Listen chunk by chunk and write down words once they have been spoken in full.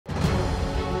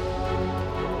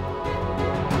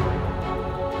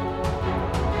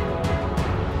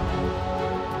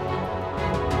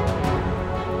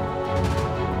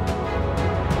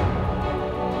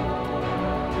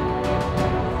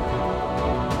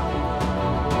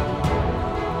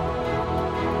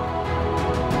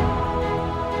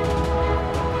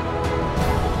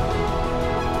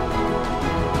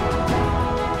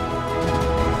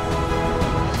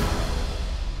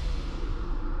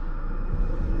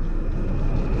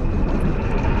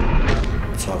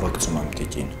Ցավակցում եմ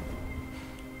տիկին։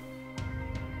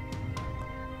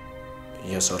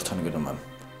 Ես արդեն գնում եմ։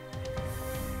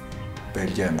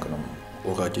 Բելգիա եմ գնում։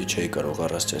 Ուղղակի չէի կարող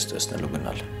առանց ձեզ տեսնելու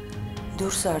գնալ։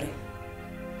 Դուրս արի։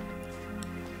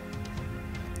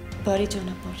 Բարի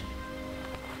ճանապարհ։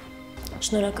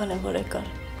 Շնորհակալ եմ, որ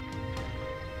եկար։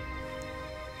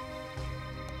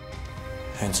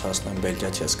 Հենց հասնեմ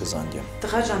Բելգիա ես կզանգեմ։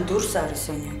 Տղա ջան, դուրս արի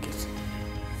սենյակից։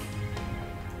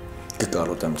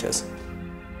 Կկարոտեմ քեզ։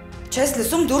 Չես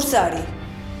լսում, դուրս արի։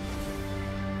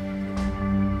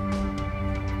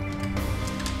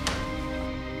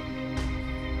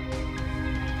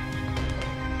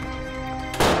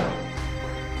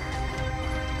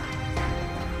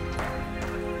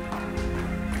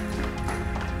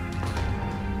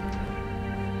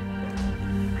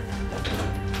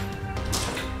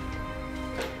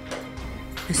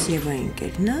 Եվա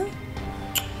ընկերն է։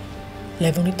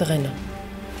 Լևոնի տղեն է։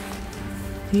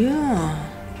 Յա։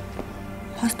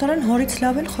 Փաստորեն հորից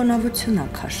լավ էլ խոնավություն է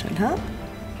քաշել, հա։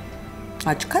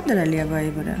 Աչքա դրել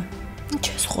Եվայի վրա։ Ինչ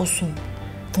ես խոսում։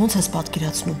 Ոնց ես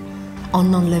պատկերացնում։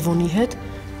 Աննան Լևոնի հետ,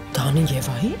 Դանին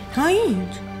Եվայի։ Հա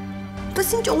ինչ։ Դες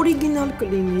ինչ օրիգինալ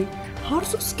կլինի։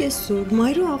 Հարսուս կեսուր,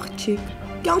 մայրու աղջիկ։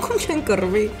 Կյանքում չեն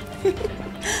կռվի։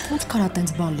 Ոնց կարա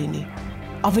տենց բան լինի։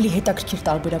 Ավելի հետաքրքիր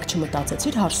տարբերակ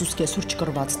չմտածեցիր հարսուս կեսուր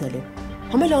չկռվածնելու։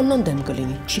 Համել Աննան դեմ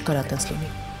կլինի, չի կարա տենց լինի։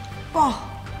 Պահ,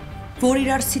 որ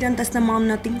իրար սիրեն տեսնեմ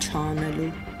Աննատ ինչ է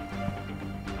անելու։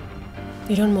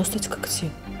 Իրան մոստից կգցի։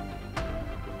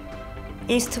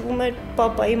 Ինձ թվում էր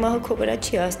պապայի մահը քո վրա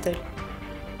չի ազդել։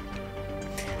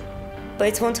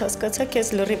 Բայց ոնց հասկացա,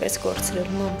 քեզ լրիվ ես կորցրել,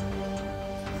 մամ։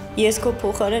 Ես քո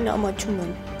փոխարեն ամաչում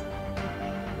եմ։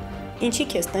 Ինչի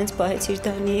քեզ տենց պահեցիր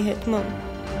Դանիի հետ, մամ։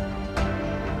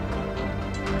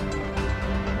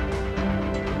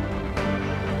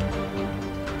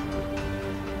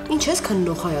 Ինչ ես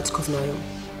քննող հայացքով նայում։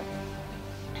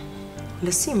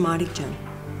 Լսի, Մարիկ ջան,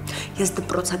 ես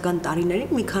դպրոցական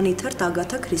տարիներին մի քանի թերթ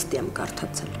Ագաթա Քրիստի եմ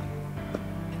կարդացել։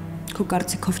 Քո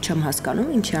կարծիքով չեմ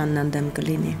հասկանում, ինչի Աննան դեմ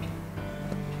կլինի։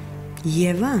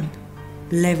 Եվան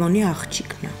Լևոնի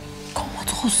աղջիկն է։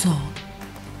 Կամաց խոսա։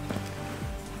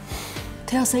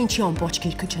 Թե ասա ինչի ամբողջ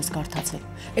գիրքը չես կարդացել։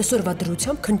 Այսօրվա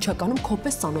դրությամբ քննչականում քո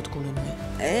պես ծանոթ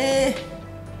կունենայի։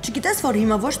 Չգիտես, որ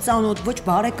հիմա ոչ ծանոթ, ոչ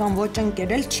բարեկամ, ոչ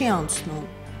ընկեր էլ չի անցնում։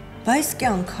 Բայց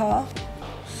կյանք, հա։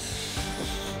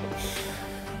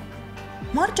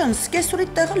 Մարջան, սկեսուրի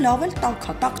տեղը լավ էլ տաք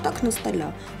է, տակ-տակ նստել է։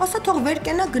 Ասա թող վեր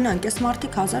կենա գնանք, ես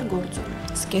մարդիկ 1000 գործ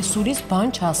ունեն։ Սկեսուրից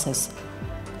բան չասես։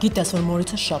 Գիտես, որ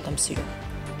մորիցս շատ եմ սիրում։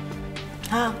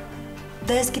 Հա,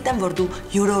 դե ես գիտեմ, որ դու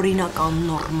յուրօրինական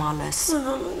նորմալ ես։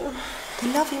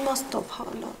 Դե լավ իմաստով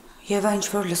հալա։ Եվա ինչ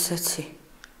որ լսեցի։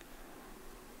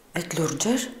 Այդ լուրջ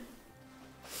էր։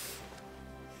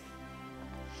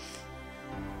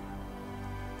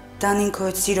 Դանին քո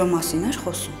այդ սիրո մասին էր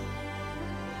խոսում։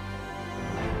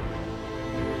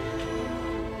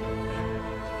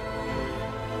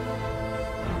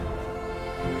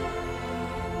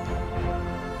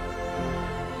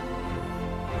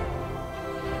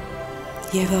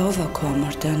 Եվա ով է քո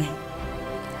համար Դանին։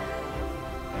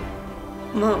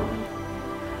 Մամ,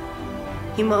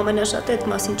 հիմա ամենաշատ այդ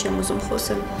մասին չեմ ուզում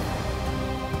խոսել։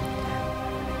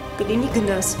 Կլինի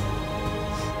գնաս,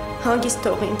 հանգիստ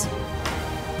թող ինձ։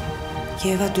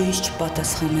 Եվա դու ինձ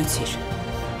չպատասխանեցիր։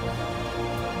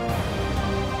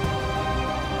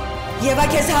 Եվա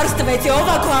քեզ հարց տվեցի,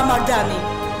 ով է քո համար Դանին։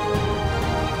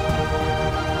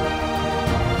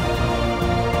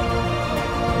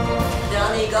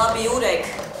 Դանի, Գաբի, ուր եք։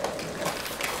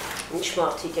 Ինչ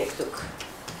մարդիկ եք դուք։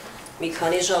 Մի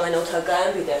քանի ժամ են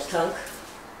օդակայան բիդեր թանք։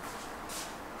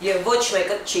 Եվ ոչ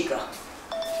մեկը չի կա։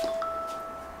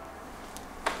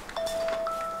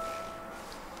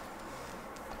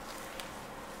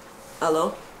 Ալո։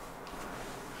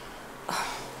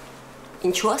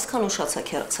 Ինչու ասքան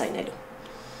ուշացակ հեռացայնելու։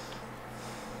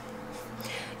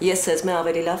 Ես սեզմե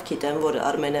ավելի լավ գիտեմ, որ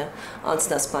Արմենը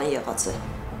անձնասպան եղած է։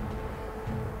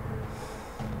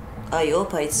 Այո,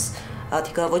 բայց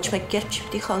Ադիկա ոչ մեկ կերպ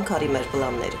չպիտի խանգարի մեր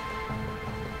պլանները։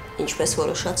 Ինչպես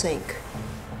որոշած էինք։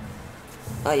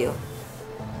 Այո,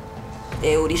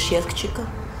 ուրիշ ելք չկա։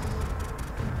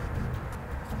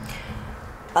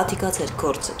 Ատիկա ձեր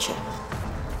գործը չէ,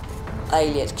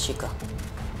 այլ ելք չկա,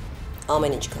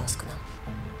 ամեն ինչ կհասկնամ։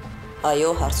 Այո,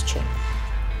 հարց չէ։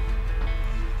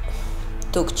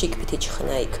 Դուք չիք պիտի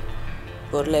չխնայիք,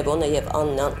 որ Լևոնը և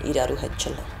Աննան իրարու հետ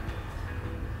չլան։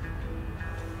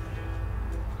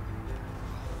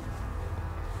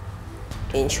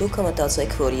 Ինչու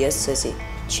կմտածեք, որ ես ձեզի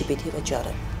չի պիտի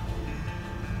վճարեմ։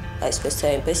 Այսպես թե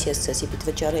այնպես ես ձեզի պիտի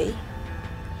վճարեի։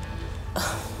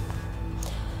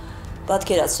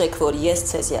 Պատկերացրեք, որ ես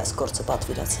ցեզի այս գործը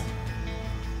պատվիրացեմ։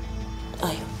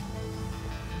 Այո։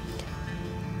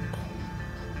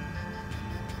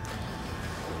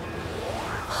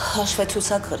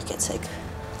 Հաշվետվությամբ ղրկեցեք։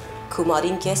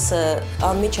 Գումարին կեսը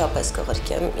անմիջապես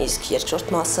կղրկեմ, իսկ երկրորդ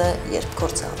մասը երբ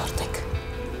գործը ավարտեք։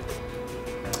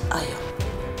 Այո։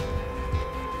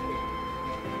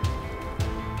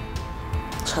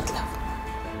 Շատ լավ։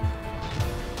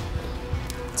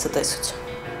 Ցտեսություն։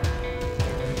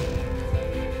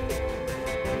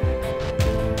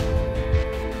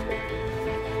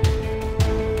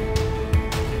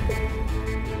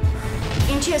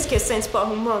 Ինչի ես քեզ սենց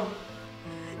պահում, մամ։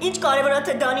 Ինչ կարևոր է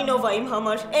թե Դանինով է իմ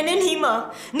համար։ Էնեն հիմա։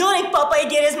 Նոր եք պապայի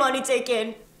գերեզմանից եկել։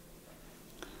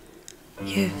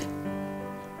 Եվ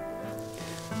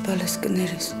բալես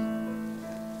կներես։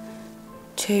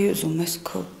 Չէի ուզում ես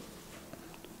քո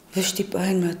վշտի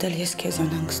պահին մտել ես քեզ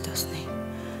անհանգստացնեի։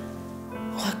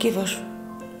 Ուղղակի որ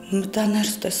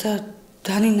մտաներս տեսա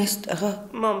Դանին էս տեղը։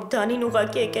 Մամ, Դանին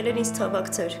ուղղակի եկել էր ինձ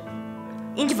ցավակցեր։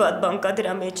 Ինչ վատ բան կա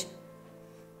դրա մեջ։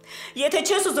 Եթե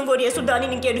չես ուզում, որ ես ու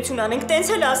Դանին ընկերություն անենք, տենց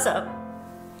էլ ասա։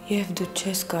 Եվ դու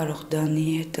չես կարող Դանի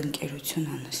հետ ընկերություն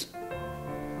անես։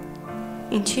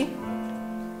 Ինչի։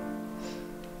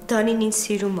 Դանին ինձ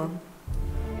սիրում է։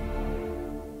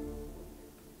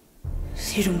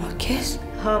 Սիրում է քեզ։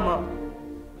 Հա, մամ։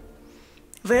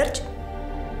 Վերջ։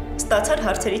 Ստացար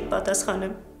հարցերիդ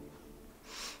պատասխանը։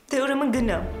 Դե ուրեմն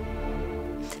գնա։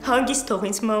 Հանգիստ թող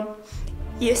ինձ, մամ։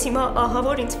 Ես հիմա ահա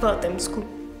որ ինձ վատ եմ զգում։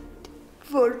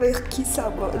 Որ մեղքիս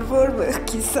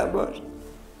համար։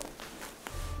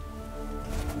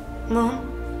 Մամ։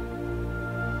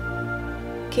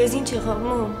 Քեզ ինչ եղավ,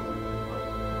 մամ։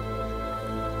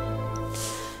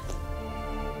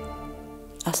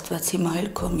 Աստված հիմա էլ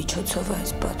քո միջոցով է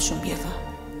այս պատժում, Եվա։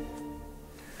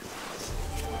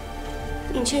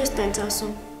 Ինչի ես տենց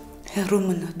ասում։ Հեռու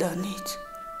մնա Դանից։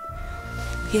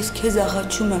 Ես քեզ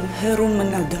աղաչում եմ, հեռու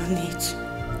մնա Դանից։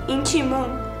 Ինչի,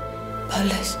 մամ։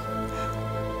 Բալես։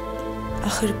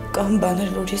 Ախր կան բաներ,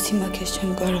 որ ես հիմա քեզ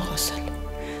չեմ կարող ասել։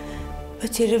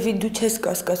 Բայց երևի դու չես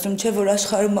կասկածում, չէ, որ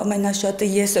աշխարհում ամենաշատը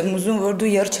ես եմ ուզում, որ դու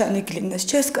երջանիկ լինես,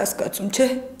 չես կասկածում, չէ։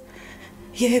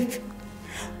 Եվ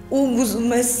ում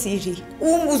ուզում ես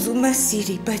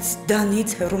սիրի, բայց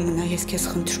Դանից հեռու մնա, ես քեզ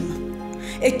խնդրում եմ։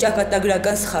 Այդ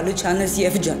ճակատագրական սխալը չանես,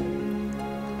 Եվ ջան։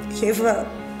 Եվա,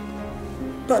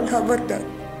 բալ հավատա։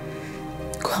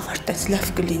 Քո համար տես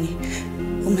լավ կլինի,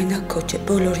 ու մենակ քո չէ,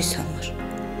 բոլորիս համար։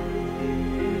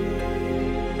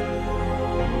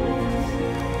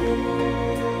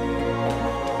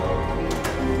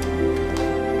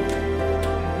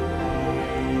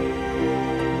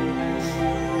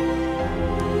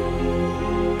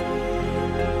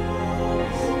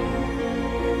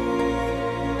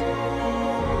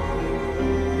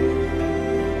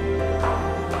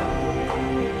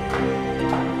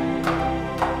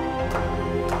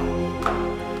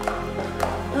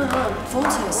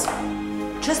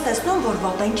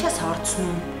 Ինչ ես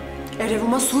հարցնում։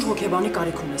 Երևում է սուր հոգեբանի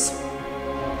կարիք ունես։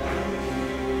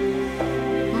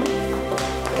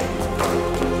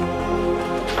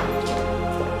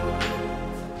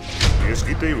 Ես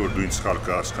գիտեի, որ դու ինձ սխալ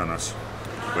կհասկանաս,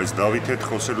 բայց Դավիթ հետ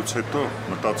խոսելուց հետո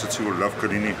մտածեցի, որ լավ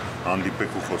կլինի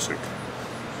հանդիպեք ու խոսեք։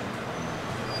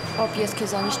 Պապ, ես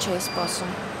քեզանից չէի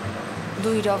սպասում։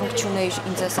 Դու իրավունք չունեիր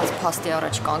ինձ ասած փաստի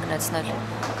առաջ կանգնեցնել։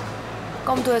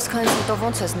 Կամ դու այսքանից հետո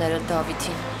ոնց ես ներել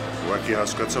Դավիթին։ Ուղղակի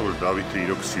հասկացա, որ Դավիթը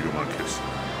իրոք սիրում է քեզ։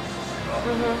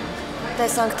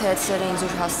 Տեսանք, թե այդ սերը ինձ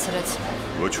ուր հասցրեց։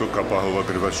 Ոչ ոք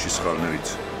ապահովագրված չի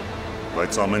սխալներից,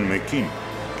 բայց ամեն մեկին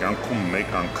կյանքում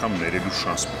մեկ անգամ ներելու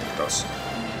շանս պետք տաս։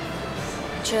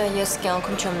 Չէ, ես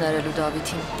կյանքում չեմ ներելու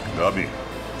Դավիթին։ Գաբի,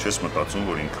 չես մտածում,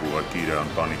 որ ինքը ուղղակի իր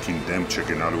ընտանիքին դեմ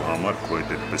չգնալու համար քո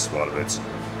հետ այդպես վարվեց։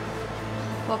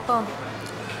 Պապա,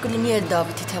 կլինի այդ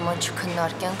Դավիթի թեման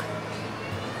չքննարկենք։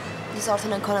 Ես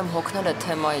արդեն այնքան եմ հոգնել այդ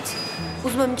թեմայից։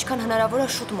 Ուզում եմ ինչքան հնարավոր է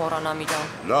շուտ մոռանամ իրան։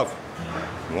 Լավ,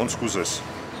 ոնց կուզես,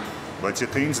 բայց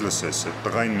եթե ինձ լսես, այդ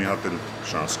տղային մի հատ էլ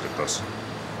շանս կտաս։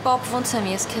 Պապ, ոնց եմ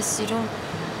ես քեզ սիրում։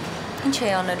 Ինչ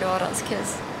էի անելու առանց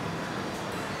քեզ։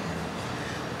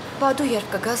 Բա դու երբ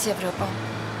կգաս Եվրոպա։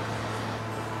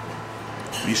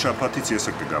 Մի շաբաթից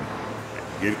եսը կգամ։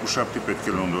 Երկու շաբթի պետք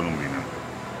է Լոնդոնում լինեմ։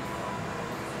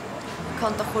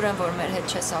 Քան տխուր եմ, որ մեր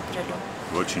հետ չես ապրելու։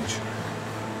 Ոչինչ։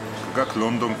 Կգաք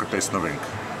Լոնդոն կտեսնվենք։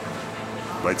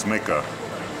 Բայց մեկը,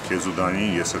 քեզ ու Դանին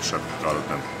ես էլ շատ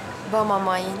կարոտեմ։ Բա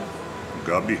մամային։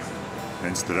 Գաբի,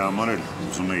 հենց դրա համար էլ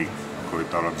ուզում էի քո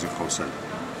հետ առանձին խոսել։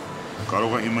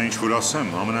 Կարող է հիմա ինչ-որ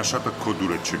ասեմ, ամենաշատը քո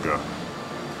դուրը չգա,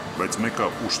 բայց մեկը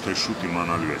ուշ թե շուտ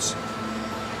իմանալու ես։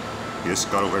 Ես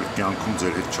կարող եմ կյանքում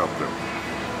ձեր հետ չապրեմ։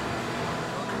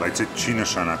 Բայց այդ չի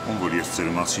նշանակում, որ ես ձեր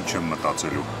մասին չեմ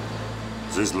մտածելու։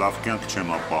 Ձեզ լավ կյանք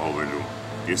չեմ ապահովելու։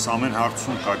 Ես ամեն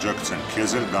հարցում կաջակցեմ,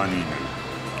 քեզ էլ Դանիին էլ։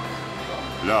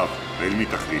 Լավ, էլ մի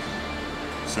տխրի։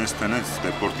 Սենց տնեց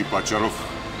դեպորտի պատճառով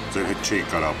ձեր հետ չէի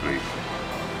կար ապրեի։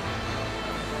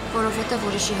 Որովհետև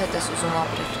ուրիշի հետ ես ուզում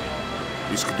ապրել։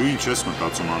 Իսկ դու ինչ ես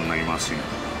մտածում Աննայի մասին։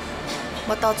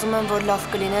 Մտածում եմ, որ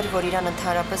լավ կլիներ, որ իրան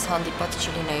ընդհանրապես հանդիպած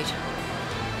չլինեիր։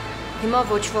 Հիմա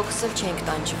ոչ ոքս էլ չենք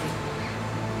տանջվի։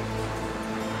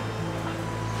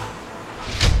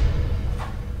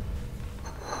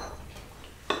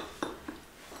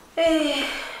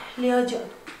 Լիա ջան,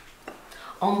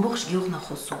 ամբողջ գյուղն է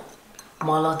խոսում,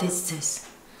 մալադեց ձեզ,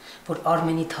 որ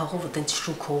Արմենի թաղով ըտենց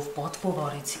շուքով, պատվով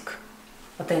արեցիք,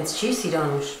 ըտենց չի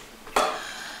Սիրանուշ։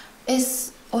 Էս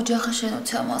օջախի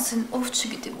շենության մասին ով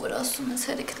չգիտի, որ ասում ես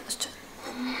հերիքնաս ջան։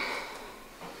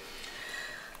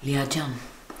 Լիա ջան,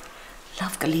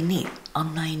 լավ կլինի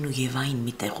Աննային ու Եվային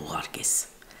մի տեղ ուղարկես,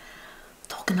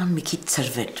 թող գնան մի քիչ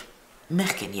ցրվել,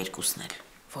 մեղք են երկուսն էլ։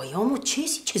 Վայ ամու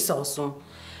չես, ինչ ես ասում։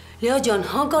 Լիա ջան,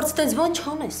 հանկարծ տենց բան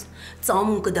չանես,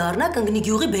 ծամուն կդառնա կընկնի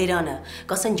գյուղի բերանը,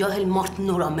 կասեն ջահել մարդ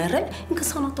նորա մեռել, ինքը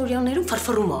սանատորիաներում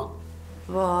ֆրֆրում է։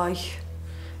 Վայ,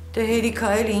 դե հերիքա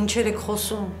էլ ինչեր եք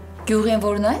խոսում։ Գյուղին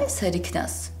որ նայես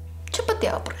հերիքնաս, չպետք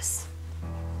է ապրես։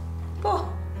 Բա,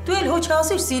 դու էլ հոչ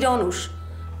ասիր Սիրանուշ։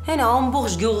 Հենա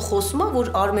ամբողջ գյուղը խոսում է,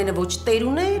 որ Արմենը ոչ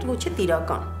տերուն էր, ոչ է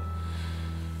տիրական։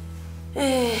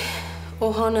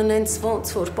 Օհանն ենց ոնց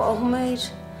որ պահում էր,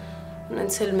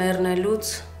 նենց էլ մեռնելուց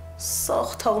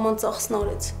սաղ թաղման ծախսն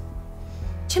արեց։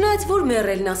 Չնայած որ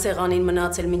մեռելն է սեղանին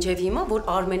մնացել մինչև հիմա, որ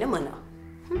Արմենը մնա։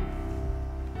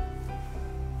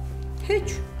 Հեչ։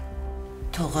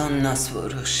 Թող Աննաս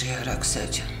որոշի Արաքսա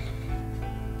ջան։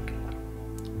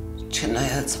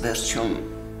 Չնայած վերջում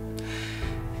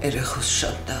երեխուս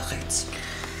շատ դաղեց,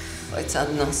 բայց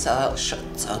Աննասը շատ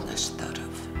ծանր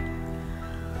տարավ։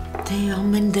 Դե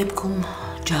ամեն դեպքում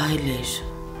ջահել էր,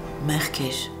 մեղք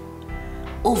էր,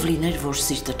 ով լիներ, որ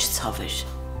սիրտը չցավեր։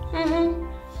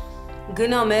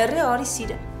 Գնա մեռի, արի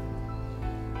սիրը։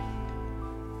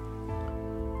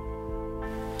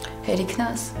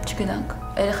 Հերիքնաս, չգնանք,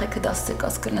 երեխեքը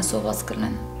դաստեկած կրնեն, սոված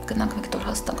կրնեն, գնանք մեկ տոր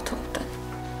հաստանք թող ուտեն։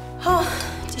 Հա,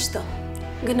 ճիշտ է,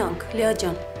 գնանք, Լիա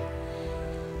ջան։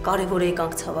 Կարևոր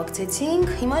եկանք ցավակցեցինք,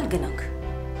 հիմա էլ գնանք։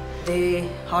 Դե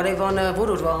հարևանը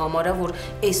որ օրվա համար է, որ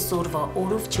այսօրվա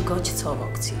օրով չգա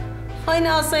չցավակցի։ Այն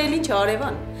ասել ինչ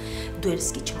հարևան։ Դու էլ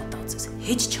սկի չմտածես,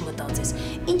 հեչ չմտածես,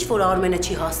 ինչ որ Արմենը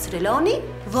չի հասցրել անի,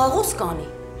 վաղուց կանի։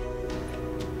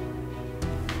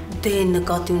 Դե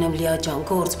նկատի ունեմ Լիա ջան,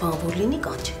 գործ բան որ լինի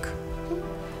կանչեք։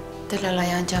 Դե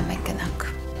Լալայան ջան մենք գնանք։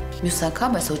 Մյուս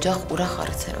անգամ այս օջախ ուրախ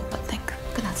առցերով մտնենք։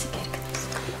 Գնացինք երկնից։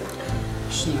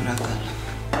 Շնորհակալ եմ։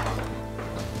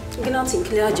 Գնացինք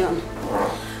Լիա ջան,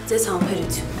 ձեզ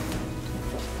համբերություն։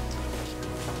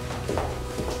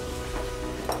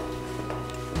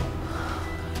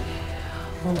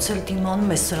 Ոնց էլ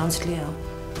դիմանում ես սրանց Լիա։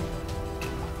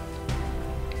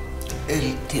 Էլ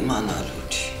դիմանալու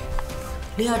չի։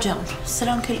 Լիա ջան,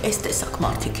 սրանք էլ այս տեսակ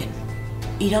մարդիկ են,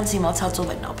 իրանց իմացածով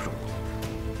են ապրում։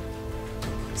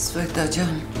 Սվետա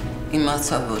ջան,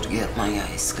 իմացա, որ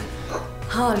Գերմանիայից գնում։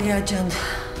 Հա, Լիա ջան,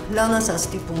 լանաս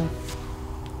աստիպում։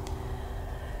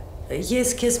 Ես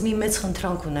քեզ մի մեծ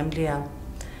խնդրանք ունեմ, Լիա։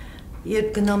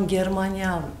 Երբ գնամ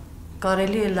Գերմանիա,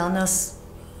 կարելի է լանաս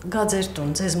գա ձեր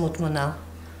տուն, ձեզ մոտ մնա։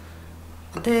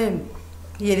 Դե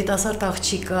երիտասարդ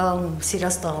աղջիկա,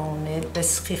 սիրած տղա ունի, այդպես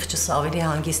խիղճս ավելի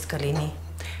հանգիստ կլինի։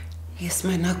 Ես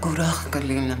մենակ ուրախ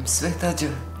կլինեմ, Սվետա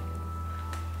ջան։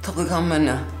 Թող գա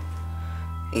մնա։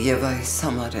 Եվ այս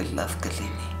համար էլ լավ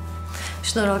կլինի։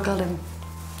 Շնորհակալ եմ,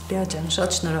 Լիա ջան,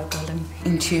 շատ շնորհակալ եմ։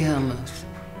 Ինչի համար։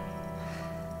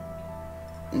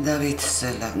 Դավիթս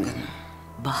էլ անգնում։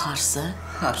 Բա հարսը։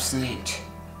 Հարսն ինչ։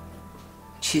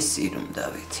 Չի սիրում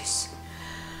Դավիթիս։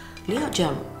 Լիա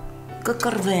ջան,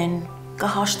 կկռվեն,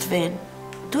 կհաշտվեն,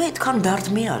 դու այդքան դարդ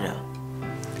մի արա։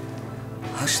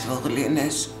 Հաշտվող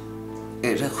լինես,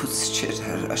 երեխուց չեր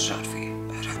հրաշարվի,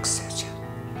 Արաքսա ջան։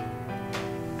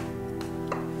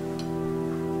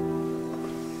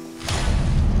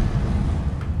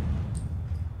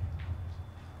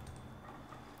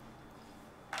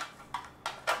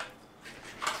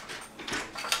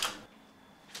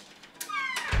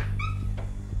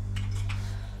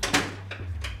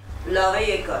 Լավ է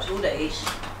եկար, ուր էիր։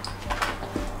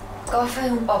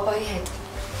 Կաֆեում պապայի հետ։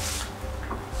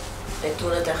 Այդ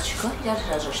օրը տեղ չկար իրար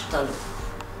հրաժեշտ տալու։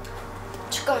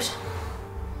 Չկար։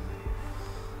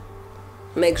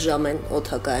 Մեկ ժամ են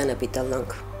օդակայանը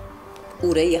պիտալանք։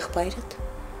 Ուր է եղբայրդ։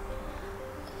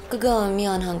 Կգա մի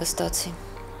անհանգստացի։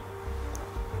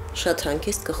 Շատ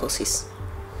հանգիստ կխոսիս։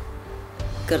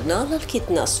 Կրնալ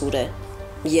գիտնասուր է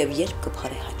եւ երբ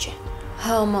կփարե հաճե։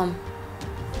 Հա, մամ։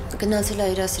 Գնացել է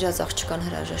իր ասիրած աղջկան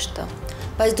հրաժեշտա,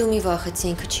 բայց դու մի վախեցի,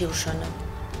 ինքը չի ուշանա։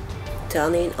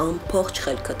 Տանին ամբողջ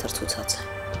խելքը թրծուցած է։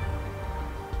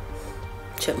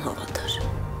 Չեմ հավատար։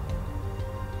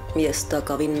 Ես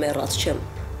տակավին մեռած չեմ,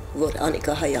 որ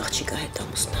Անիկա հայ աղջիկա հետ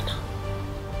ամուսնանա։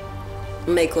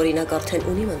 Մեկ օրինակ արդեն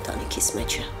ունիմ ընտանիքիս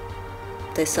մեջը։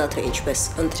 Տեսա թե ինչպես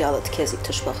ընտրյալդ քեզի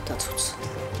թշվախտացուց։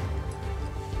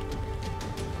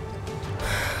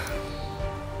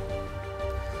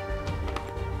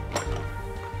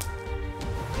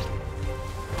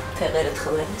 Թեղերդ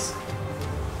խմել ես։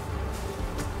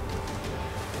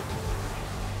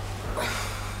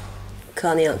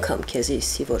 Քանի անգամ քեզի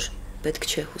իսի, որ պետք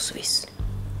չէ հուսվիս։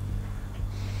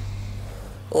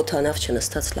 Օդանավ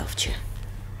չնստած լավ չէ։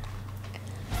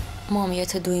 Մամ,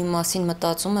 եթե դու իմ մասին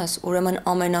մտածում ես, ուրեմն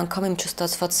ամեն անգամ իմ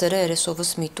չստացված սերը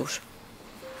երեսովս մի տուր։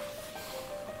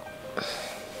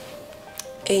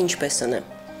 Ինչպես ընեմ,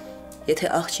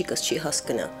 եթե աղջիկս չի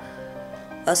հասկնա,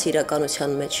 աս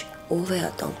իրականության մեջ ով է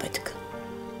այդ անպետք։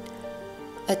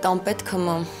 Այդ անպետքը,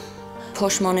 մամ,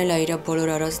 փոշմանել է իր բոլոր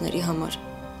արածների համար։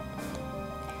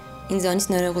 Ինձանից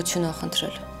ներողություն ա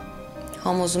խնդրել։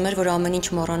 Համոզում էր, որ ամեն ինչ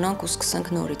մոռանանք ու սկսենք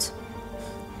նորից։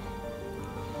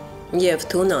 Եվ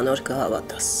դու նոր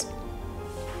կհավատաս։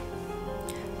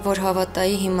 Որ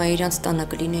հավատայի հիմա իրանց տանը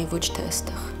կլինեի, ոչ թե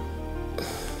այստեղ։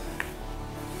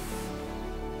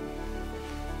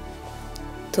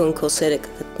 Դու քո սերը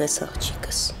կգտնես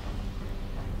աղջիկս։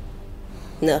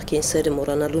 Նախքին սերը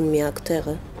մոռանալուն միակ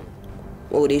տեղը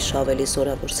ուրիշ ավելի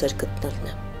զորավոր սեր գտնելն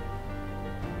է։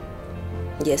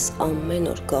 Ես ամեն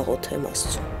օր գաղոթեմ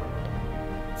Աստծուն,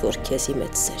 որ քեզի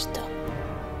մեծ սեր տա։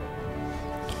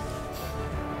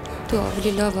 Դու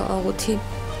ավելի լավ աղոթի,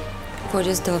 որ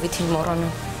ես Դավիթին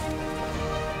մոռանամ։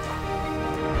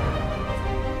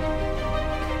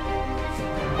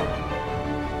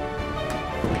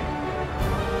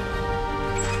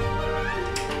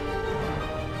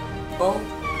 Ո,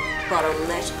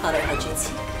 պարոններ,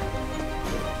 հարեհաճեցիք։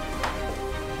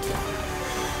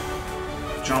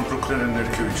 Ճամպրուկները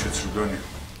ներքև իջեցրու Դանի։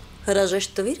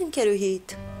 Հրաժեշտ տվիր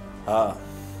ընկերուհիդ։ Հա,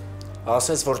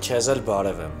 ասես, որ չեզ էլ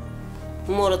բարև եմ։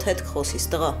 Մորդ հետ կխոսիս,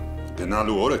 տղա։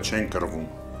 Գնալու օրը չեն կռվում։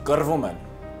 Կռվում են։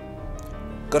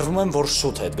 Կռվում եմ, որ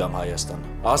շուտ հետ գամ Հայաստան։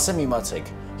 Ասեմ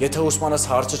իմացեք, եթե ուսմանս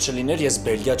հարցը չլիներ, ես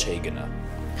Բելգիա չէի գնա։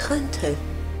 Խնդրեմ։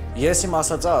 Ես իմ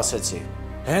ասածը ասեցի։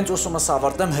 Հենց ուսումս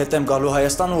ավարտեմ, հետ եմ գալու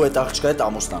Հայաստան ու այդ աղջկա հետ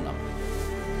ամուսնանամ։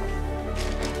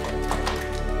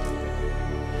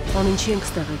 Ան ինչի ենք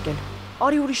ստեղ եկել։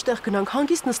 Արի ուրիշ տեղ գնանք,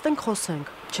 հանգիստ նստենք, խոսենք։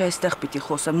 Չէ, այստեղ պիտի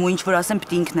խոսեմ, ու ինչ որ ասեմ,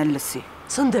 պիտի ինքն էլ լսի։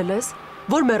 Ցնդել ես,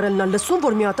 որ մեռելն ա լսում,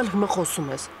 որ մի հատ էլ հիմա խոսում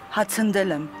ես։ Հա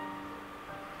ցնդել եմ։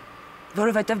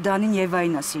 Որովհետև Դանին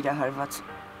Եվային է սիրահարված։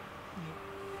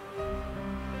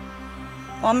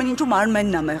 Ամեն ինչում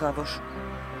Արմենն է մեղավոր։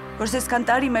 Որ այսքան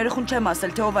տարի մերխուն չեմ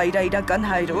ասել, թե ով է իր իրական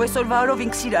հայրը, ու այսօր վարով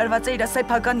ինքը սիրահարված է իր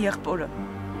սեփական եղբորը։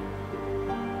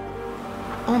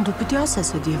 Ան դու պիտի ասես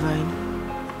այդ Եվային։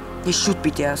 Ես շուտ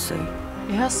պիտի ասեի։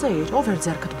 Ասեիր, ով էր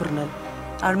ձեռքդ բռնել։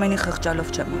 Արմենի խղճալով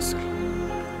չեմ ասել։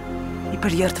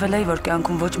 Իբր երդվել էի, որ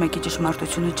կյանքում ոչ մեկի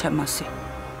ճշմարտությունը չեմ ասի,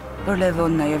 որ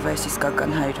Լևոնն է եւ այս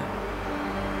իսկական հայրը։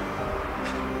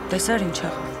 Տեսար ինչ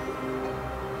եղավ։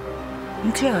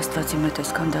 Ինչի է Աստվածի մոտ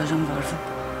այսքան դաժան վարվում։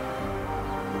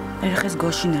 Երեխես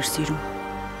Գոշին էր սիրում։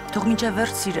 Թող մինչև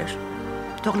վերջ սիրեր։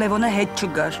 Թող Լևոնը հետ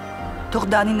չգար։ Թող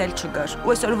Դանին էլ չգար։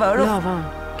 Ու այսօր վարով։ Լավ,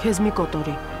 քեզ մի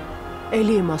կոտորի։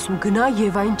 Էլի եմ ասում, գնա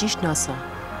Եվային ճիշտն ասա։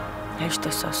 Հեշտ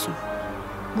ես ասում։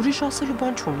 Ուրիշ ասելու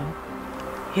բան չունեմ։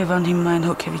 Եվան հիմա այն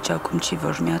հոգեվիճակում չի,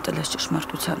 որ մի հատ էլ ես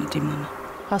ճշմարտությանը դիմանա։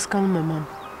 Հասկանում եմ, ամ։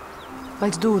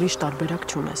 Բայց դու ուրիշ տարբերակ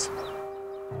չունես։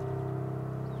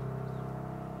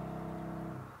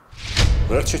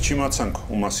 Վերջը չիմացանք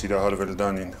ումա սիրահարվել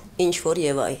Դանին։ Ինչ որ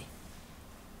Եվայի,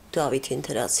 Դավիթին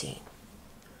դրացին։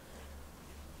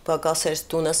 Պակասեր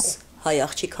տունս հայ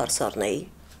աղջիկ հարսարնեի,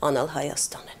 անալ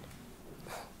Հայաստան են։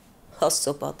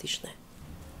 Աստծո պատիժն է։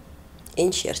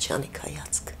 Ինչ երջանիկ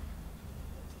հայացք։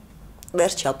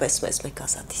 Վերջապես մեզ մեկ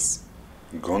ազատիս։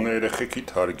 Գոնե երեխեքի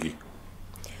թարգի։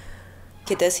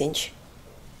 Գիտես ինչ,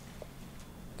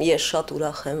 ես շատ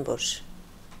ուրախ եմ, որ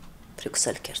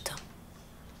Բրյուսել կերտամ։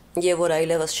 Եվ որ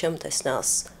այլևս չեմ տեսնաս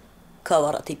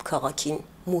քավառատիպ քաղաքին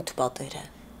մութ պատերը,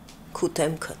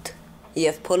 քութեմքդ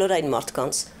եւ բոլոր այն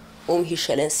մարդկանց, ում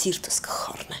հիշել են սիրտս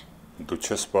կխառնե։ Դու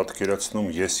չես պատկերացնում,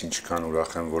 ես ինչքան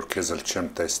ուրախ եմ, որ քեզ էլ չեմ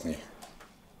տեսնի։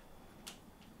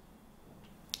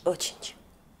 Ոչինչ։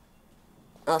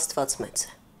 Աստված մեծ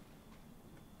է։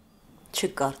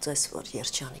 Չկարծես, որ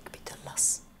երջանիկ պիտի լաս։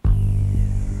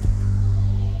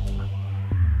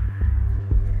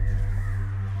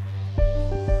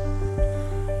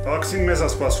 Տաքսին մեզ է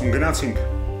սպասում, գնացինք։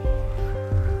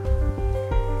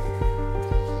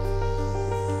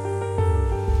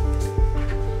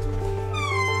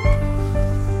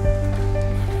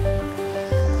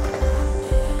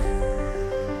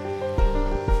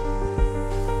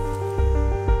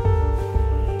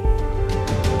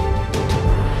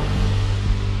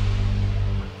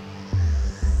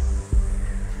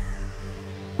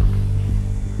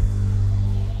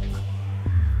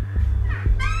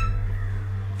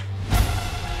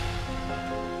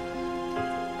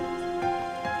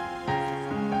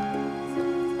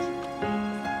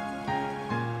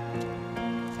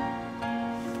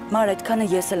 Մար, այդքանը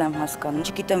ես էլ եմ հասկանում,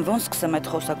 չգիտեմ ոնց սկսեմ այդ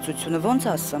խոսակցությունը, ոնց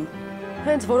ասեմ։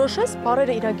 Հենց որոշես,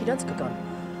 բարերը իրանք կգան։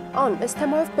 Ան, այս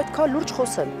թեմայով պետքա լուրջ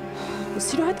խոսել։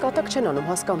 Սիրո հետ կատակ չեն անում,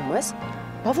 հասկանում ես։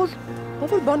 Բա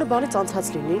որ բանը բանից անցած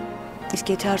լինի։ Իսկ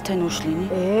եթե արդեն ուշ լինի։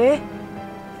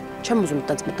 Չեմ ուզում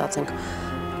այդպես մտածենք։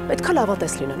 Պետքա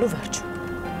լավատես լինել ու վերջ։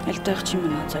 Էլ տեղ չի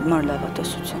մնացել, մար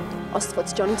լավատեսություն։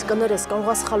 Աստված ջանից կներես, կարող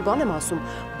է սխալ բան եմ ասում,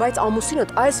 բայց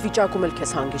ամուսինդ այս վիճակում էլ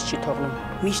քեզ հանգիստ չի թողնում։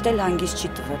 Միշտ էլ հանգիստ չի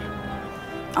տվել։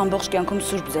 Ամբողջ կյանքում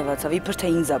սուրբ ձևացավ, իբր թե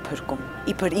ինձ ա փրկում,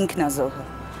 իբր ինքն ա զոհը։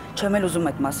 Չեմ էլ ուզում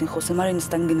այդ մասին խոսեմ, արի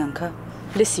նստենք գնանք, հա։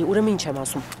 Լսի, ուրեմն ինչ եմ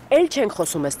ասում։ Էլ չենք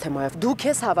խոսում այս թեմայով։ Դու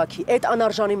քեզ հավաքի, այդ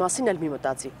անարժանի մասին էլ մի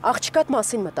մտածի։ Աղջկատ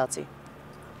մասին մտածի։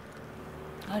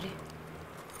 Արի։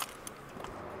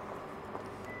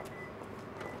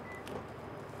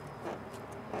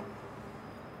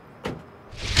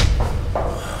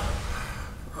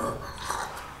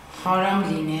 Հարամ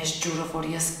լինի այս ջուրը, որ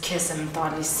ես քեզ եմ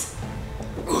տալիս։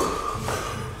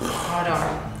 Հարամ։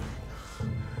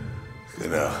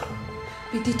 Գնա։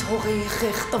 Պիտի թողեի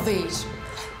խեղտվեիր։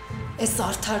 Այս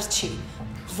արդար չի,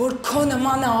 որ քո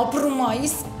նմանը ապրում ա,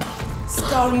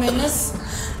 իսկ Արմենս,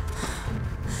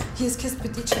 ես քեզ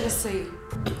պիտի չլսեի։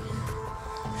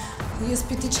 Ես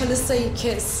պիտի չլսեի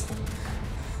քեզ։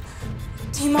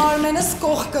 Հիմա Արմենս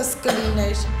կողքս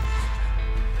կլիներ։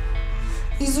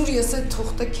 Իզուր ես այդ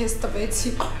թուղթը քեզ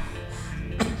տվեցի։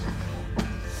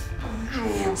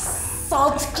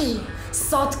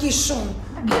 Սատկի շուն։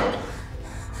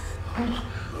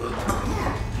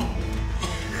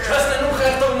 Չես տենում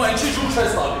խեղտվում, ինչի ջուր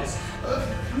չես տալիս։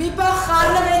 Մի բա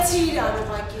խառնվեցի իրար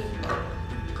ուղղակի։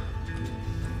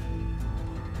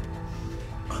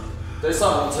 Տեսա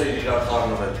ոնց է իրար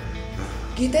խառնվել։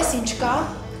 Գիտես ինչ կա։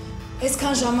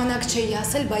 Այսքան ժամանակ չէի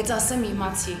ասել, բայց ասեմ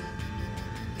իմացի։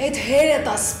 Այդ հերը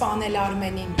տա սպանել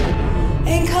Արմենին։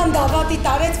 Այնքան դավատի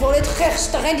տարեց, որ այդ խեղճ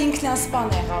տղեն ինքնասպան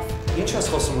եղավ։ Ինչ ես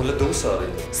խոսում, հələ դուրս արի։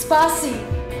 Սպասի։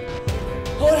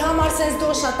 Հոր համար սենց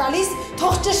դոշ ա տալիս,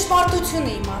 թող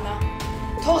ճշմարտությունը իմանա։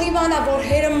 Թող իմանա, որ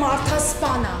հերը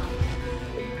մարդասպան ա։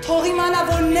 Թող իմանա,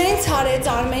 որ նենց արեց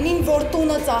Արմենին, որ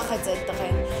տունը ծախեց այդ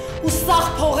տղեն։ Ու սաղ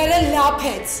փողերը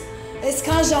լափեց։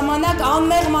 Այսքան ժամանակ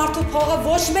անմեղ մարդու փողը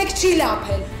ոչ մեկ չի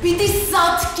լափել։ Պիտի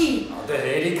սատկի։ Դե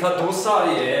հերիքա դուրս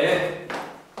արի է։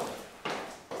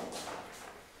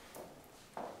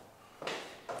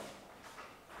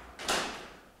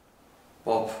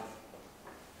 Պապ,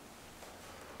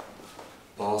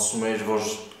 բա ասում էիր, որ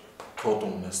քո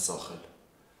տունն ես ծախել։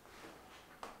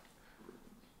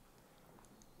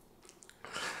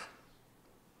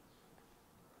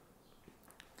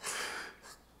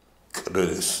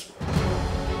 Կներես։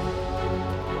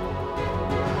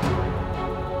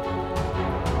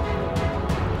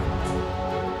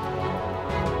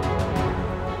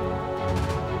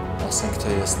 Ասենք, թե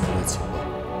ես ներեցի,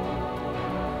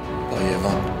 բա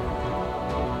Եվան։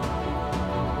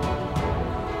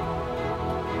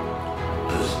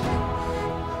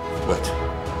 Բայց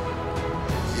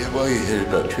Եվայի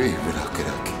հերնա չէի վրա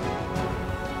կրակի։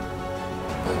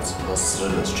 Բայց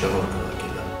հասցրել ես չէ որ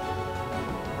կրակել է։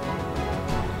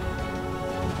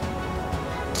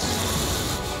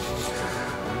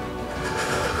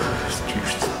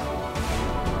 Ճիշտ է։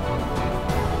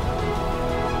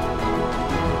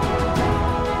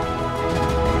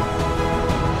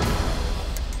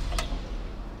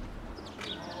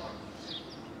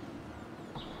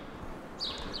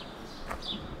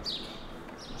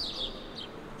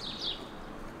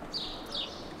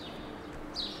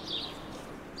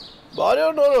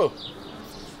 Բարև նորո։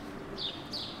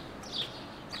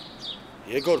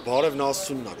 Եգոր բարևն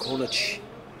աստծունն ա, քոնը չի։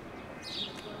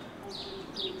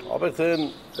 Ապեր թե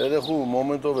երեխու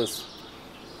մոմենտով ես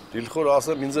դիլխոր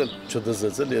ասեմ ինձ էլ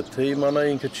չդզեց էլ, եթե իմանայի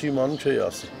ինքը չի իմանում չէի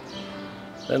ասի։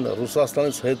 Են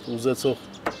Ռուսաստանից հետ ուզեցող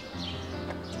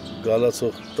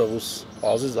գալացող տղուս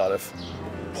Ազիզ Արև։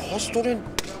 Փաստորեն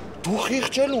դու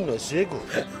խիղճել ունես, Եգոր։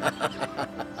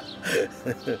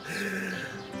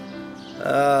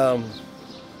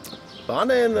 Բան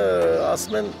են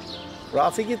ասում են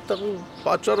Ռաֆիկի տղու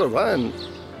պատճառով, հա,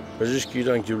 Բժիշկը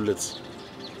իրան գյուլեց։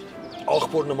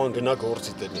 Աղբոր նման գնա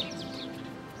գործի տնի։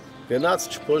 Գնաց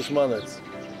չփոշմանեց։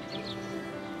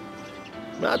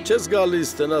 Նա չես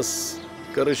գալիս, տնաս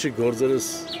կռիշի գործերս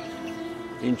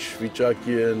ինչ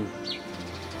վիճակի են։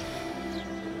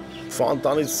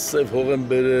 Ֆանտանից սև հող են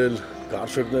բերել,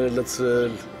 կարշոկներ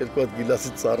լցրել, երկու հատ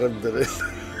գիլասի ծառ են դրել։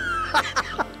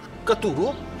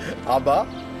 Կտուրու։ Աբա,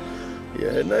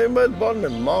 նայում այդ բանն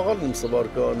եմ, մաղալն եմ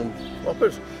սվարկանում։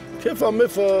 Ապեր, քեֆա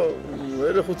մեֆա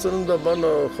երեխու ծննդա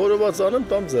բանը խորոված անեմ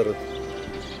տամ ձեռդ։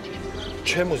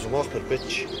 Չեմ ուզում, աղբեր, պետք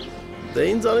չի։ Դե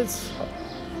ինձանից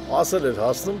ասել էր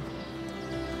հասնում։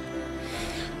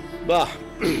 Բա,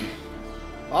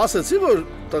 ասեցի, որ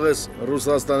տղես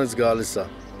Ռուսաստանից գալիս է։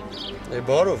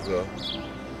 Բարով գա։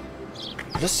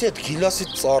 Լսի այդ գիլասի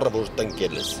ծառը, որ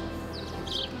տնկել ես։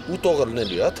 Ու տողը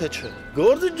լնելի, թե չէ։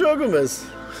 Գործի ջոգում ես։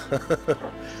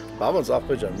 Բա ոնց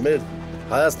աղբեր ջան, մեր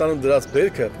Հայաստանում դրած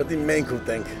բերքը պետք է մենք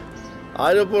ուտենք։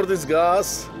 Այրոպորտից գաս,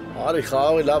 արի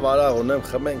խաղի լավ արաղ ունեմ,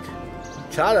 խմենք։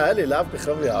 Չարա էլի լավ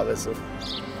կխմի հավեսով։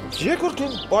 Երկրորդ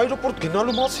այրոպորտ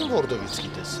գնալու մասին որտեղից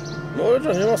գիտես։ Նորը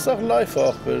ջան, հիմա սաղ լայֆ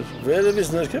աղբեր, վերևից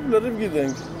ներքև լրիվ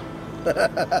գիտենք։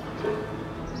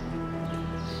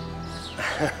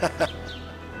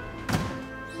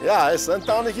 Յա, այս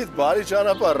ընտանիքիդ բարի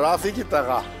ճանապարհ, Ռաֆիկի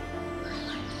տղա։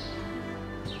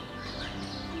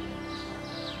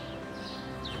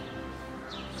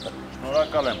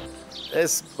 Շնորհակալ եմ։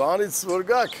 Այս բանից որ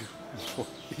գաք,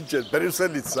 ինչ է,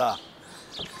 Բրյուսելից սա։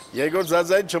 Երկրորդ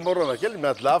ձազային չմոռանաք, էլի մի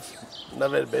հատ լավ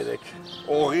նվեր բերեք։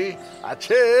 Օղի,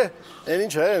 չէ, այն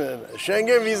ինչ է,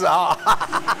 Շենգեն վիզա։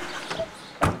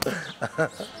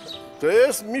 Դե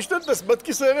ես միշտ այդպես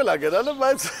մտքիս եղել ա գնալը,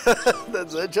 բայց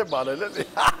ձեն չեմ անել էլի։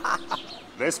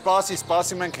 Դե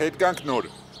սպասի մենք հետ գանք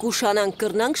նոր։ Կուշանանք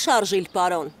կրնանք շարժիլ,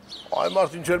 պարոն։ Այ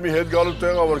մարդ ինչ էր մի հետ գալու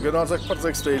տեղա, որ գնացեք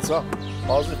պրծեք ստեից, հա։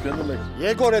 Ազիվ գնում եք։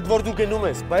 Եգոր, այդ որ դու գնում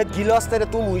ես, բա այդ գիլասները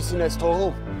տու մույսին ես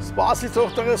թողում։ Սպասի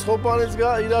թող տղես խոպանից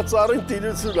գա իրա ծառին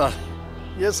տիրություն ար։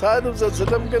 Ես հայնում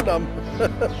զեցել եմ գնամ։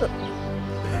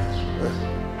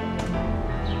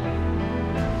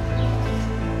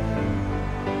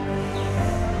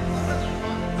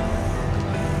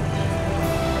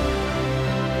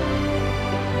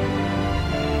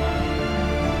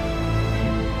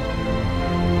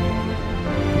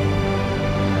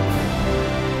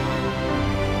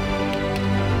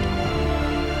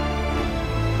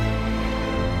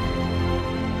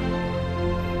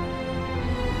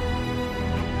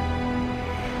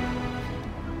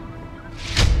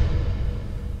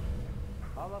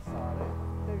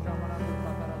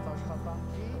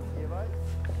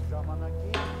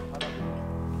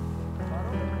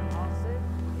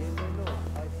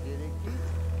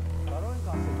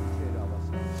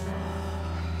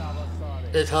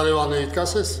 Այդ հարևաններիդ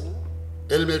կասես,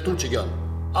 էլ մեր տուն չգան,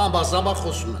 ամբարձաբար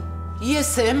խոսում են։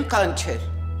 Ես եմ կանչել։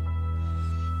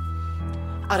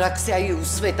 Արաքսիայի ու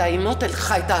Սվետայի մոտ էլ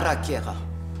խայտարակ եղա։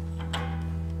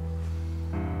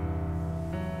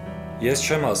 Ես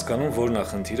չեմ հասկանում, որն է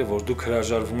խնդիրը, որ դուք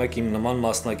հրաժարվում եք իմ նման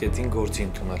մասնակետին գործի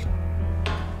ընդունել։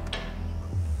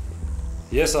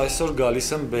 Ես այսօր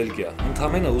գալիս եմ Բելգիա,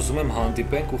 ընդամենը ուզում եմ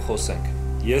հանդիպենք ու խոսենք։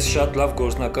 Ես շատ լավ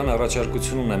գործնական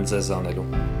առաջարկություն ունեմ ձեզ անելու։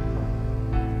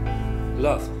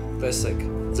 Լավ, տեսեք,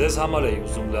 ձեզ համար էի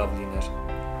ուզում լավ լիներ,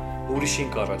 ուրիշին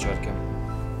կառաջարկեմ։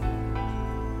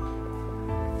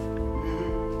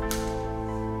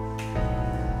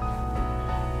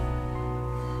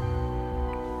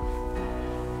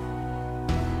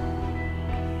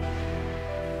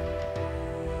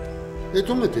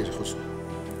 Էդ ում է դեր խոսում։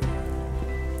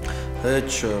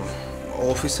 Հետ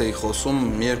օֆիս էի խոսում,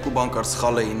 մի երկու բան կար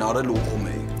սխալ էին արել ուղում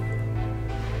էի։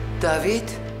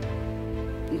 Դավիթ,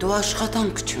 դու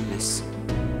աշխատանք չունես,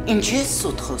 ինչ ես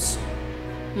սուտ խոսում,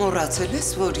 մոռացել ես,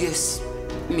 որ ես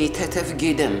մի թեթև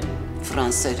գիտեմ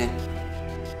ֆրանսերեն,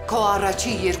 քո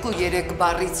առաջի 2-3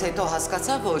 բառից հետո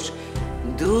հասկացա, որ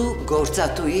դու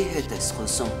գործատուի հետ ես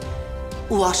խոսում,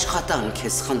 ու աշխատանք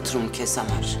ես խնդրում քեզ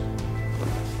համար։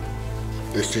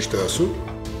 Ես ճիշտ է ասում։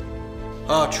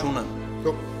 Հա, չունեմ։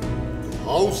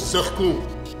 Հաուս սխկում։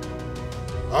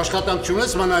 Աշխատանք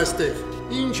չունես մնա այստեղ։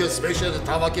 Ինչ ես վեշերը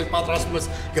թավակել պատրաստում ես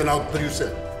գնալ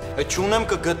Բրյուսել։ Այդ չունեմ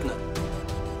կգտնեմ։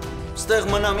 Ստեղ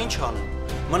մնամ ինչ անեմ։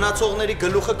 Մնացողների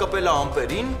գլուխը կպել է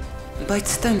ամպերին։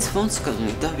 Բայց տենց ոնց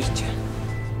կլինի, Դավիթ ջան։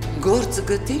 Գործ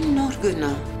գտին նոր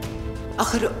գնա։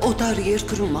 Ախր օտար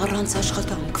երկրում առանց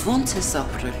աշխատանք ոնց ես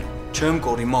ապրել։ Չեմ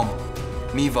կորի, մամ։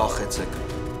 Մի վախեցեք։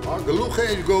 Գլուխ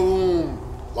են գովում,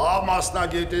 լավ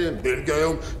մասնագետ են,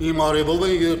 Բելգիայում իմ արևով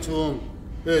են երթվում,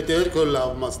 այդ երկը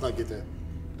լավ մասնագետ են,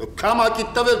 դու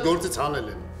կամակիտ տվել գործից հանել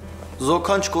են։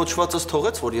 Զոքանչ կոչվածս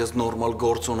թողեց, որ ես նորմալ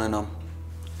գործ ունենամ։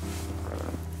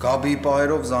 Գաբի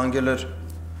պահերով զանգել էր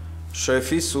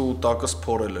շեֆիս ու տակս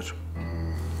փորել էր։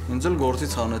 Ինձ էլ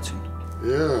գործից հանեցին։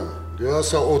 Դե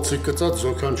ասա օծի կծած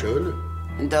զոքան չէ էլի։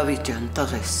 Դավիթ ջան,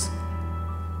 տղես։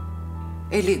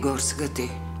 Էլի գործ գտի,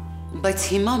 բայց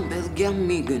հիմա Բելգիա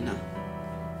մի գնա։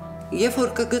 Եվ որ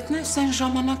կգտնես, այն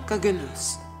ժամանակ կգնաս։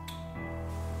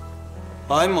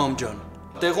 Այ մամ ջան,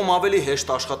 տեղում ավելի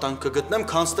հեշտ աշխատանք կգտնեմ,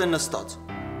 քան ստե նստած։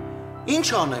 Ինչ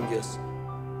անեմ ես։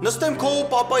 Նստեմ քո ու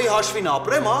պապայի հաշվին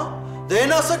ապրեմ, հա? Դե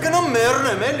այն ասա գնամ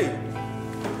մեռնեմ, էլի։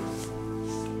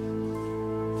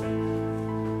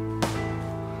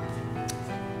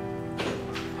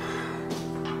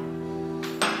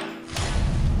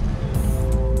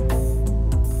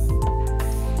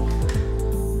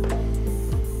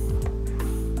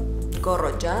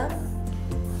 Գորոջան,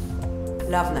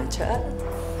 լավն է, չէ՞։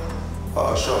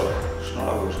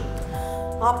 Շնորհավոր։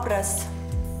 Ապրես։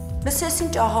 Լսես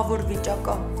ինչ ահավոր վիճակ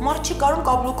է։ Մարդ չի կարող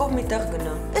կաբլուկով մի տեղ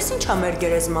գնա։ Էս ի՞նչ է մեր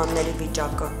գերեզմանների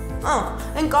վիճակը։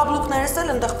 Այն կաբլուկներս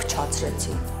էլ այնտեղ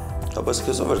փչացրեցի։ Բայց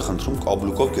քեզով էլ խնդրում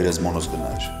կաբլուկով գերեզմանոց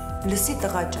գնայր։ Լսի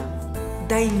տղա ջան,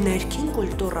 դա իմ ներքին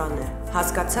կուլտուրան է։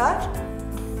 Հասկացար։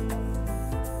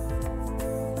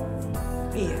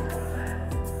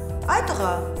 Այ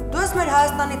տղա, դու ես մեր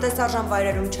Հայաստանի տեսարժան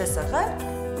վայրերում չես եղել։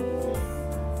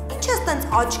 Ինչ ես տենց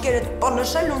աչքերդ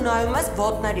պլշել ու նայում ես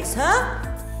ոտներիս, հա։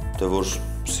 Դե որ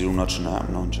սիրունա չնայեմ,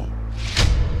 նան ջան։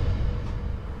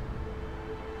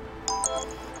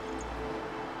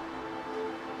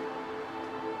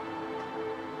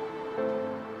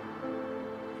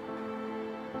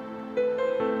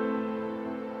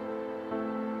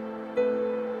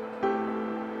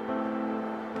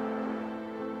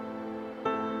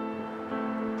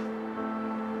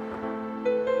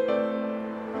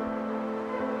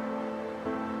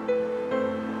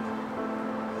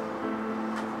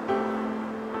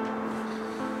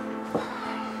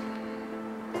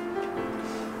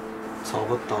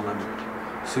 Ցավդ տանեմ,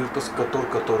 սիրտս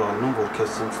կտոր ալնում, որ քեզ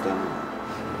սենց տենում եմ։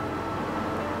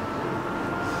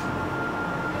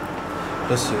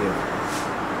 Լսի,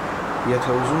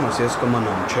 եթե ուզում ես, ես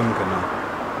կմնամ, չեմ գնա։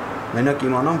 Մենակ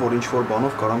իմանամ, որ ինչ-որ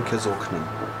բանով կարամ քեզ օգնեմ։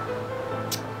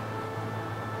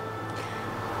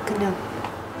 Գնամ։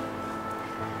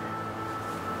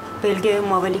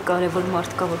 Բելգիայում ավելի կարևոր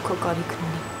մարդ կա, որ քո կարիքն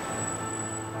ունի։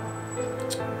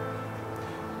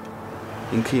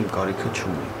 Ինքը իմ կարիքը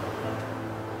չունի։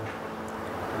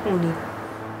 Ունի։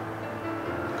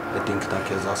 Էդ ինքն է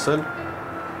քեզ ասել։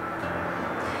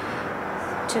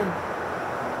 Չէ։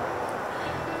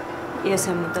 Ես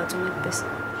եմ մտածում այդպես։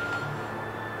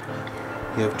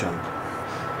 Եվ ջան,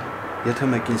 եթե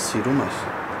մեկին սիրում ես,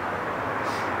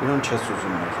 իրան չես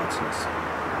ուզում նեղացնես։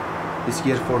 Իսկ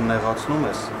երբ որ նեղացնում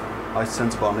ես, այս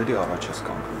սենց բաների առաջ ես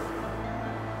կանգնում։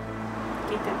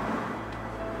 Գիտեմ։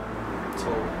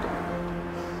 Ցավոտ։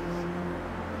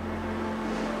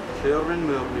 Չերին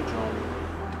մեղնի ջան։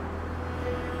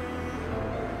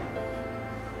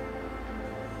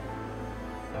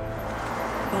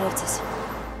 Բարև ձեզ։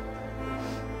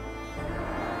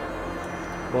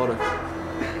 Բարև։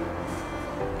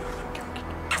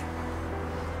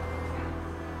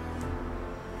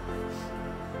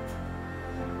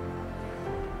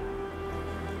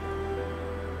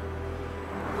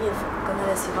 Եվ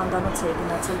կներես հիվանդանոց էի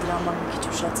գնացել դրա համար մի քիչ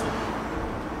ուշացել։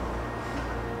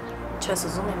 Չես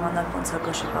ուզում իմանալ ոնց է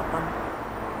Գոշի պապան։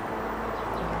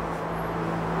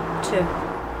 Չէ։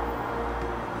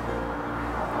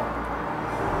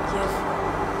 Եվ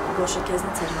Գոշը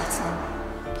քեզնից էր հարցնում։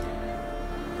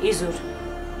 Իզուր։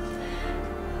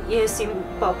 Ես իմ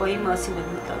պապայի մասին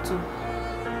եմ մտածում։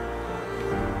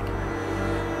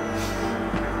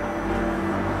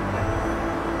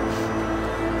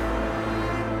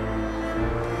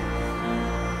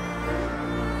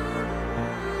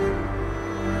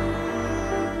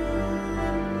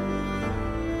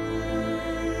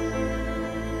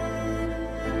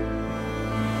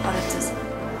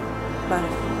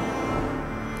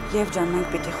 Եվ ջան, մենք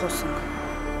պիտի խոսենք։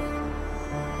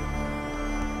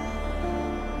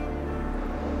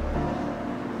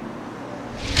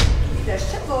 Գիտես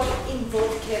չէ, որ իմ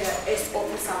ոտքերը այս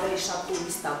օֆիս ավելի շատ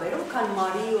տուրիստ ա բերում, քան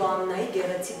Մարիի ու Աննայի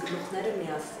գեղեցիկ գլուխները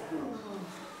միասին։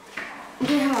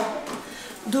 Դե հա,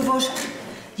 դու որ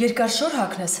երկար շոր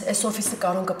հագնես, այս օֆիսը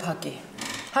կարոն կփակի։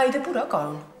 Հայդե պուրա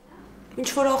կարոն։ Ինչ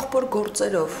որ աղբոր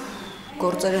գործերով,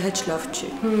 գործերը հեչ լավ չի։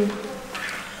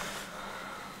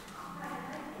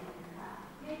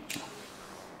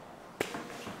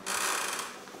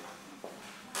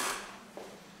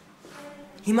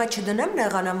 Հիմա չդնեմ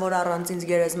նեղանամ, որ առանց ինձ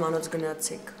գերեզմանոց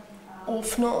գնացիք։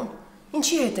 Օֆնոն,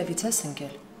 ինչի հետևից ես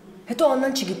ընկել։ Հետո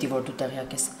Աննան չգիտի, որ դու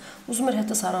տեղյակ ես։ Ուզում էր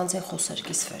հետս առանձին խոսեր,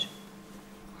 կիսվեր։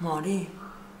 Մարի,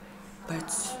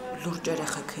 Բայց լուրջ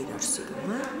երեխեք է իրար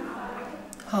սիրում, է։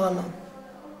 Հանա։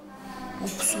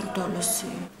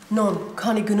 Աբսուրդալեսի։ Նոն,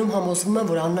 քանի գնում համոզվում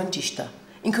եմ, որ Աննան ճիշտ է։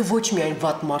 Ինքը ոչ միայն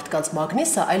վատ մարդկանց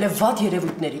մագնես է, այլև վատ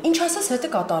երևույթների։ Ինչ ասես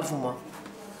հետը կատարվում է։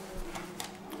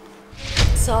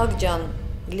 Սահակ ջան,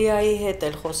 Լիայի հետ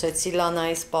էլ խոսեցի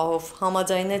Լանայի սպահով,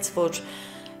 համաձայնեց, որ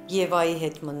Եվայի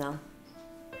հետ մնա։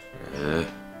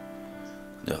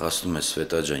 Նեղացնում ես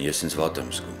Սվետա ջան, ես ինձ վատ եմ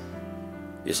զգում։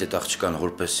 Ես այդ աղջկան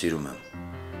որպես սիրում եմ։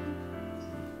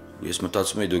 Ես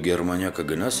մտածում եի դու Գերմանիա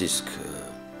կգնաս, իսկ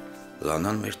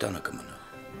Լանան մեր տանը կմնա։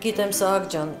 Գիտեմ Սահակ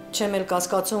ջան, չեմ էլ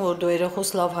կասկածում, որ դու երախոս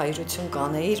լավ հայրություն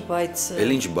կանեիր, բայց…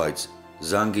 Էլ ինչ բայց,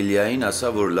 Զանգիլիային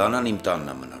ասա, որ Լանան իմ տանն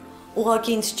է մնալու։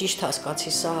 Ուղղակի ինձ ճիշտ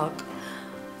հասկացի Սահակ։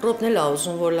 Ռոբն էլ ա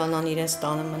ուզում, որ Լանան իրենց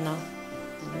տանը մնա։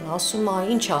 Ասում ա,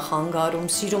 ինչ ա խանգարում,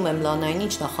 սիրում եմ Լանային,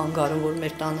 ինչն ա խանգարում, որ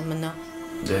մեր տանը մնա։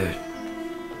 Դե,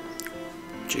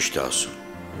 ճիշտ է ասում։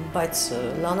 Բայց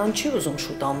Լանան չի ուզում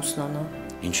շուտ ամուսնանա։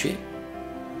 Ինչի։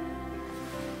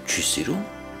 Չի սիրում։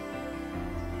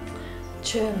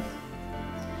 Չէ,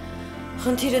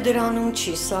 խնդիրը դրանում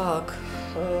չի, Սահակ,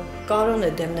 Կարոն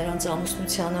է դեմ նրանց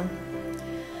ամուսնությանը,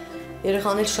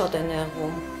 երեխան էլ շատ է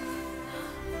նեղվում,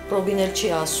 Ռոբին էլ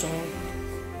չի ասում,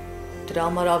 դրա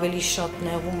համար ավելի շատ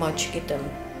նեղվում, չգիտեմ։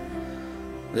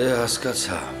 Դե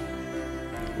հասկացա,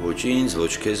 ոչ ինձ,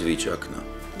 ոչ քեզ վիճակն է։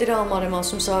 Դրա համար եմ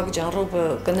ասում, Սահակ ջան, Ռոբը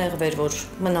կնեղվեր, որ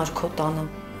մնար քո տանը։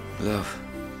 Լավ,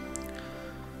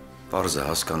 պարզ է,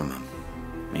 հասկանում եմ,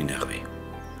 մի նեղվի։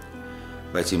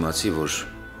 Բայց իմացի, որ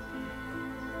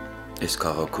այս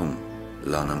քաղաքում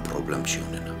Լանան պրոբլեմ չի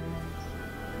ունենա։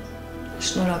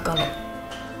 Շնորհակալ եմ։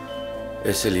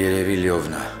 Ես էլ երևի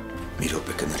լիովն է, մի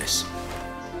րոպե կներես։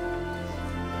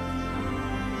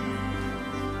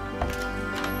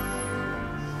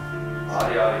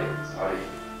 Արի,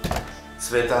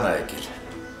 Սվետան է եկել։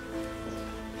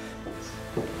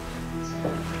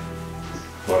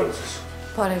 Բարև ձեզ։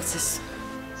 Բարև ձեզ։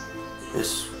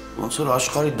 Ես ոնց որ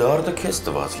աշխարհի դարդը քեզ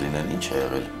տված լինեն, ինչ է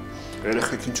եղել։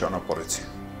 Երեխեքին ճանապարհեցի։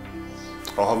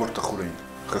 Ահա որ տխուր էին,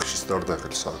 խղճից դարդ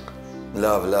եղել Սահակ։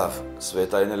 Լավ,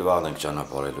 Սվետային էլ վաղն ենք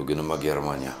ճանապարհելու, գնում է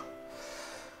Գերմանիա։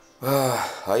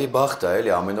 Հայի բախտ է,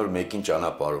 էլի ամեն օր մեկին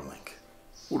ճանապարհում ենք։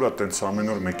 Ուրա տենց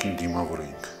ամեն օր մեկին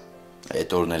դիմավորեինք։ Այդ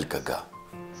օրն էլ կգա։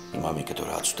 Հիմա մի կտոր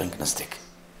հաց ուտենք, նստենք։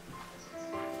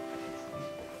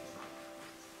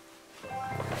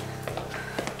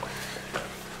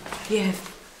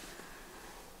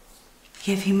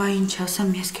 Եվ հիմա ինչ ասեմ,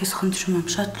 ես քեզ խնդրում եմ,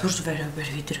 շատ լուրջ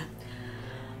վերաբերվի դրան։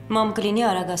 Մամ կլինի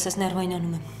արագ ասես,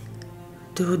 ներվայնանում եմ։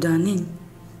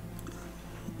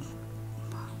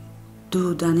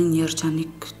 Դու Դանին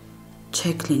երջանիկ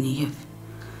չեք լինի եւ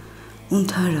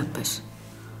ընդհանրապես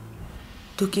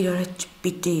դուք իրար հետ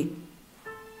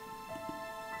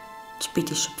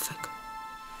չպիտի շփվեք։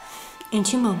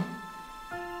 Ինչի մամ։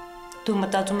 Դու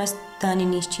մտածում ես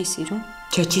Դանին ինձ չի սիրում։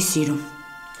 Չէ, չի սիրում։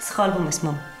 Սխալվում ես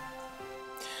մամ։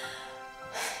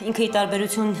 Ինքը ի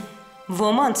տարբերություն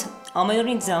ոմանց ամեն օր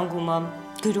ինձ զանգում է,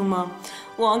 գրում է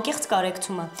ու անկեղծ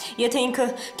կարեկցում է։ Եթե ինքը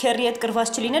քեռի հետ կրված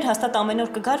չլիներ, հաստատ ամեն օր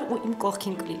կգար ու իմ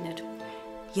կողքին կլիներ։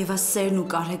 Եվ այս սերն ու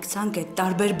կարեկցանք այդ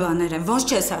տարբեր բաներ են, ոնց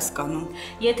չես հասկանում։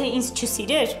 Եթե ինձ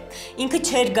չսիրեր, ինքը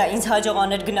չէր գա ինձ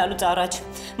հաջողաներ գնալուց առաջ։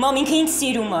 Մամ, ինքը ինձ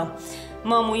սիրում է։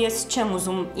 Մամ, ու ես չեմ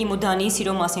ուզում իմ ու Դանիի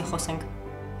սիրո մասին խոսենք։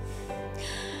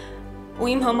 Ու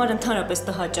իմ համար ընդհանրապես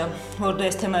տհաճ է, որ դու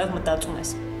այս թեմայով մտածում ես։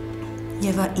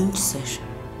 Եվա, ինչ սեր։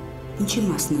 Ինչի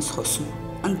մասն ես խոսում։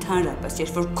 Ընդհանրապես,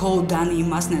 երբ որ քո ու Դանիի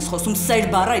մասն ես խոսում, սեր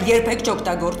բառը երբեք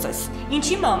չօգտագործես։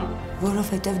 Ինչի մամ։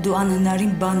 Որովհետև դու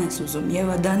անհնարին բան ես ուզում,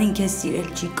 Եվա, Դանին քեզ սիրել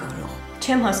չի կարող։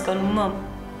 Չեմ հասկանում, մամ։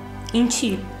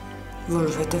 Ինչի։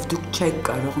 Որովհետև դուք չեք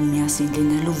կարող միասին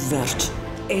լինելու վերջ։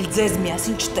 Էլ ձեզ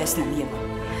միասին չտեսնեմ, Եվա։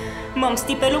 Մամ,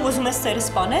 ստիպելով ուզում ես սերը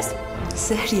սպանես։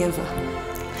 Սեր, Եվա։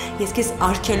 Ես քեզ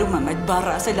արգելում եմ այդ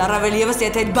բառը ասել, առավել եւս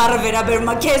եթե այդ բառը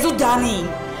վերաբերում է քեզ ու Դանիին։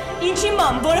 Ինչի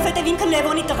մամ, որովհետև ինքը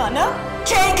Լևոնի տղան է։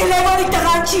 Չէ, ինքը Լևոնի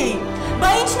տղան չի։ Բա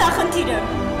ի՞նչն է խնդիրը։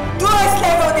 Դու ես